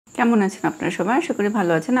কেমন আছেন আপনারা সবাই? আশা করি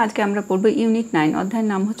ভালো আছেন। আজকে আমরা পড়ব ইউনিট 9, অধ্যায়ের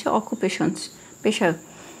নাম হচ্ছে অকুপেশনস, পেশা।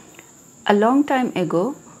 A long time ago,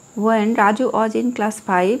 when Raju was in class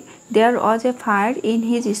 5, there was a fire in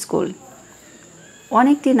his school.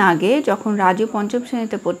 অনেক দিন আগে যখন রাজু পঞ্চম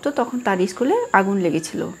শ্রেণীতে পড়তো তখন তার স্কুলে আগুন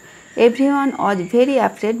লেগেছিল। Everyone was very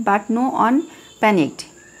afraid but no one panicked.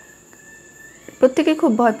 প্রত্যেকে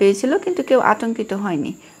খুব ভয় পেয়েছিল কিন্তু কেউ আতঙ্কিত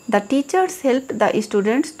হয়নি। The teachers helped the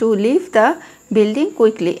students to leave the building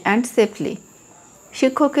quickly and safely.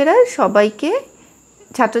 শিক্ষকেরা সবাইকে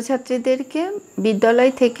ছাত্রছাত্রীদেরকে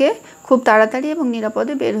বিদ্যালয় থেকে খুব তাড়াতাড়ি এবং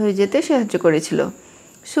নিরাপদে বের হয়ে যেতে সাহায্য করেছিল।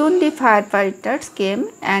 Soon the firefighters came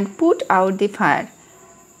and put out the fire.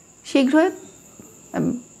 শীঘ্রই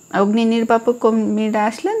অগ্নি নির্বাপক কর্মীরা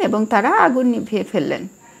আসলেন এবং তারা আগুন নিভিয়ে ফেললেন।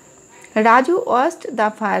 Raju watched the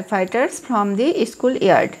fire fighters from the school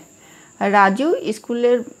yard. Raju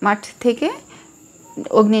স্কুলের মাঠ থেকে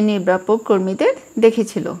অগ্নি নির্বাপক কর্মীদের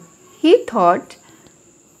দেখেছিল। He thought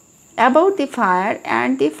about the fire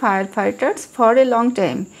and the fire fighters for a long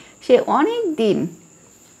time. সে অনেক দিন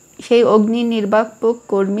সেই অগ্নি নির্বাপক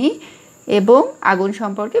কর্মী এবং আগুন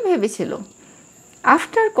সম্পর্কে ভেবেছিল।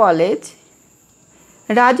 After college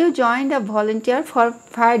Raju joined a volunteer for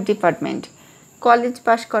fire department. College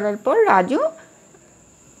পাশ করার পর রাজু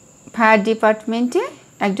ফায়ার ডিপার্টমেন্টে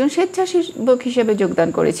একজন স্বেচ্ছাসেবক হিসেবে যোগদান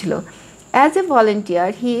করেছিল। As a volunteer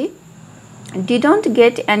he didn't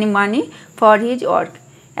get any money for his work.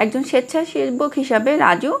 একজন স্বেচ্ছাসেবক হিসাবে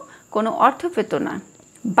রাজু কোনো অর্থ পেত না।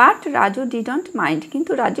 বাট রাজু ডিডন্ট মাইন্ড,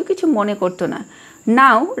 কিন্তু রাজু কিছু মনে করতো না।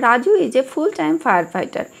 নাও Raju is a full time fire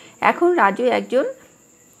fighter. এখন রাজু একজন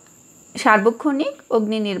সার্বক্ষণিক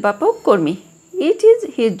অগ্নি নির্বাপক কর্মী। It is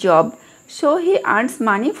his job, so he earns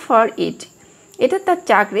money for it. এটা তার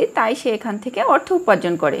চাকরি, তাই সে এখান থেকে অর্থ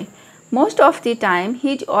উপার্জন করে। Most of the time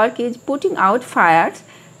his work is putting out fires,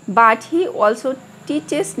 but he also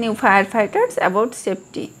teaches new fire fighters about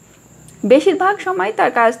safety. বেশিরভাগ সময়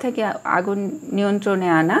তার কাজ থাকে আগুন নিয়ন্ত্রণে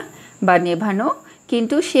আনা বা নেভানো,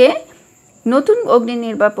 কিন্তু সে নতুন অগ্নি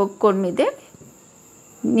নির্বাপক কর্মীদের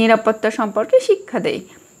নিরাপত্তা সম্পর্কে শিক্ষা দেয়।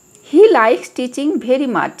 He likes teaching very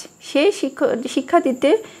much. সে শিক্ষা দিতে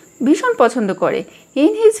ভীষণ পছন্দ করে।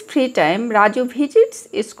 In his free time Raju visits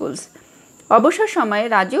schools. অবসর সময়ে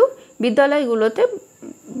রাজু বিদ্যালয়গুলোতে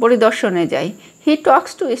পরিদর্শনে যায়। হি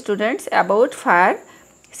talks two students about fire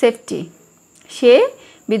safety. সে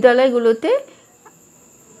বিদ্যালয়গুলোতে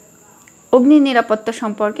অগ্নি নিরাপত্তা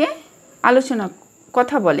সম্পর্কে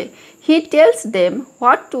কথা বলে। He tells them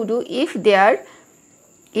what to do if there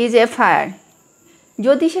is a fire.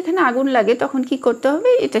 যদি সেখানে আগুন লাগে তখন কি করতে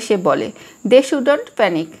হবে এটা সে বলে। দে শুডন্ট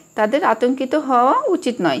প্যানিক। তাদের আতঙ্কিত হওয়া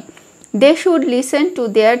উচিত নয়। They should listen to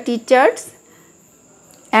their teachers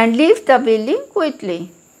and leave the building quickly.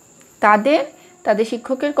 তাদের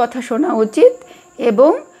শিক্ষকের কথা শোনা উচিত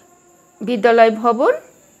এবং বিদ্যালয় ভবন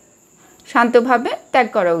শান্তভাবে ত্যাগ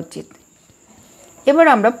করা উচিত। এবার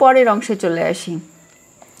আমরা পরের অংশে চলে আসি।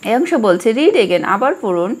 এই অংশ বলছে রিড এগেন, আবার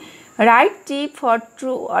পড়ুন। Write T for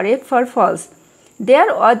true or A for false.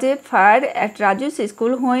 There was a fire at Raju's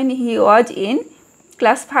school when he was in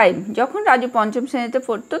class 5. যখন রাজু পঞ্চম শ্রেণীতে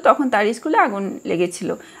পড়তো তখন তার স্কুলে আগুন লেগেছিল।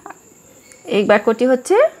 এই বাক্যটি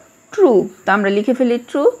হচ্ছে ট্রু, তো আমরা লিখে ফেলি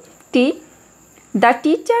true T. The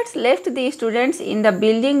teachers left the students in the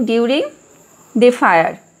building during the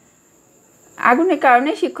fire. আগুনের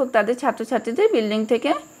কারণে শিক্ষক তাদের ছাত্রছাত্রীদের বিল্ডিং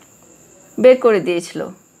থেকে বের করে দিয়েছিল।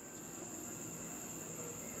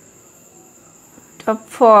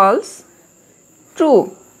 False True.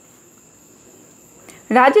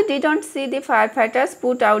 Raju didn't see the firefighters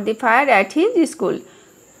put out the fire at his school.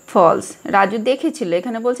 False. Raju দেখেছিল,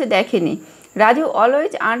 এখানে বলছে দেখেনি। Raju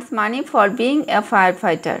always earns money for being a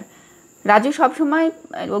firefighter. Raju সবসময়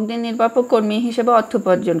অগ্নি নির্বাপক কর্মী হিসেবে অর্থ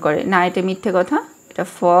উপার্জন করে না, এটা মিথ্যে কথা, এটা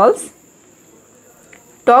false.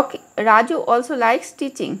 Raju also likes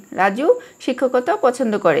teaching. Raju শিক্ষকতা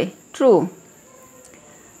পছন্দ করে। True.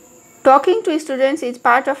 Talking to students is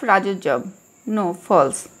part of Raju's job. No,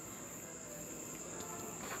 false.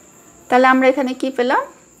 তাহলে আমরা এখানে কি পেলাম?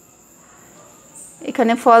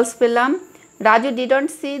 এখানে false পেলাম। Raju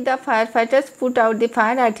didn't see the firefighters put out the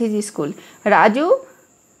fire at his school. Raju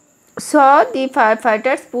saw the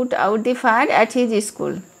firefighters put out the fire at his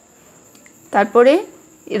school. তারপরে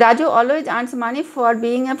Raju always earns money for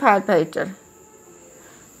being a firefighter.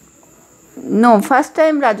 No, first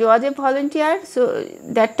time Raju was a volunteer, so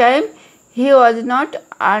that time he was not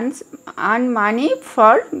earn money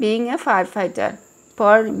for being a firefighter,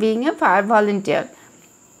 for being a fire volunteer.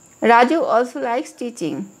 Raju also likes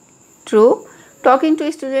teaching. True. Talking to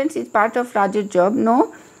students is part of Raju's job. No.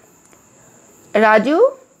 Raju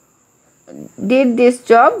did this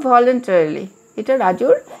job voluntarily. এটা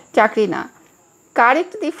রাজুর চাকরি না।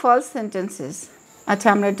 Correct দি false sentences.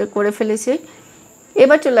 আচ্ছা, আমরা এটা করে ফেলেছি।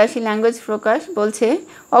 এবার চলে আসি ল্যাঙ্গুয়েজ প্রকাশ। বলছে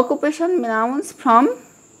occupation nouns from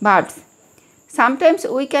verbs. Sometimes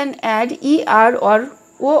we can add ER or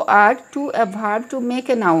OR two a verb to make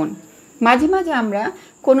a noun। মাঝে মাঝে আমরা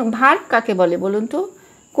কোনো ভার্ব কাকে বলে বলুন তো?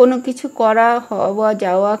 কোনো কিছু করা, হওয়া,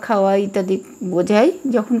 যাওয়া, খাওয়া ইত্যাদি বোঝাই।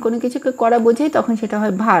 যখন কোনো কিছুকে করা বোঝাই তখন সেটা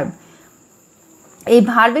হয় ভার্ব। এই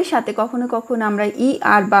ভার্বের সাথে কখনো কখনো আমরা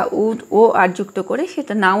ER বা OR যুক্ত করে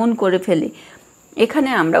সেটা নাউন করে ফেলি। এখানে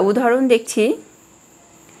আমরা উদাহরণ দেখছি।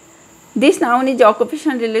 This noun is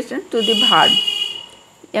occupation related to the verb.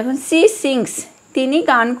 এখন সি সিংস, তিনি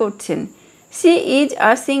গান করছেন। সি ইজ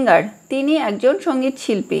আ সিঙ্গার, তিনি একজন সঙ্গীত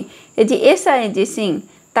শিল্পী। এই যে SING সিং,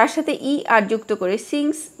 তার সাথে ER যুক্ত করে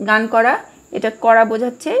সিংস, গান করা, এটা করা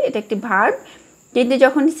বোঝাচ্ছে, এটা একটি ভার্ব। কিন্তু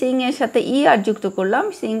যখন সিং এর সাথে ER যুক্ত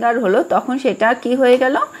করলাম, সিঙ্গার হলো, তখন সেটা কি হয়ে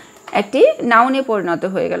গেল? একটি নাউনে পরিণত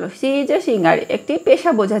হয়ে গেল। সি ইজ আ সিঙ্গার, একটি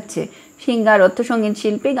পেশা বোঝাচ্ছে। সিঙ্গার অর্থ সঙ্গীত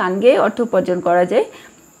শিল্পী, গান গেয়ে অর্থ উপার্জন করা যায়,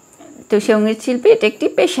 তো সঙ্গীত শিল্পী এটা একটি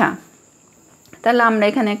পেশা। তাহলে আমরা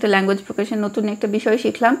এখানে একটা ল্যাঙ্গুয়েজ প্রকাশের নতুন একটা বিষয়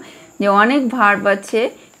শিখলাম যে অনেক ভার্ব আছে,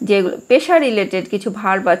 যেগুলো পেশা রিলেটেড কিছু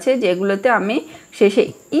ভার্ব আছে যেগুলোতে আমি শেষে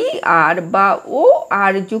ER বা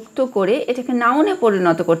OR যুক্ত করে এটাকে নাউনে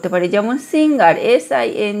পরিণত করতে পারি। যেমন সিঙ্গার,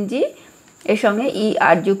 SING এর সঙ্গে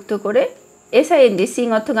ER যুক্ত করে, SING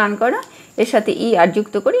সিং অর্থ গান করা, এর সাথে ER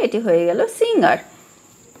যুক্ত করে এটি হয়ে গেল সিঙ্গার।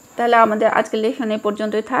 তাহলে আমাদের আজকের লেসন এ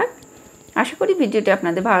পর্যন্তই থাক। আশা করি ভিডিওটি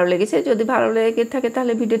আপনাদের ভালো লেগেছে। যদি ভালো লেগে থাকে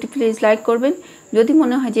তাহলে ভিডিওটি প্লিজ লাইক করবেন। যদি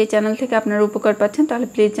মনে হয় যে এই চ্যানেল থেকে আপনারা উপকার পাচ্ছেন তাহলে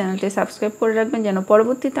প্লিজ চ্যানেলটি সাবস্ক্রাইব করে রাখবেন, যেন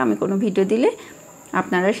পরবর্তীতে আমি কোনো ভিডিও দিলে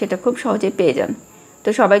আপনারা সেটা খুব সহজে পেয়ে যান। তো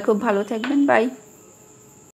সবাই খুব ভালো থাকবেন। বাই।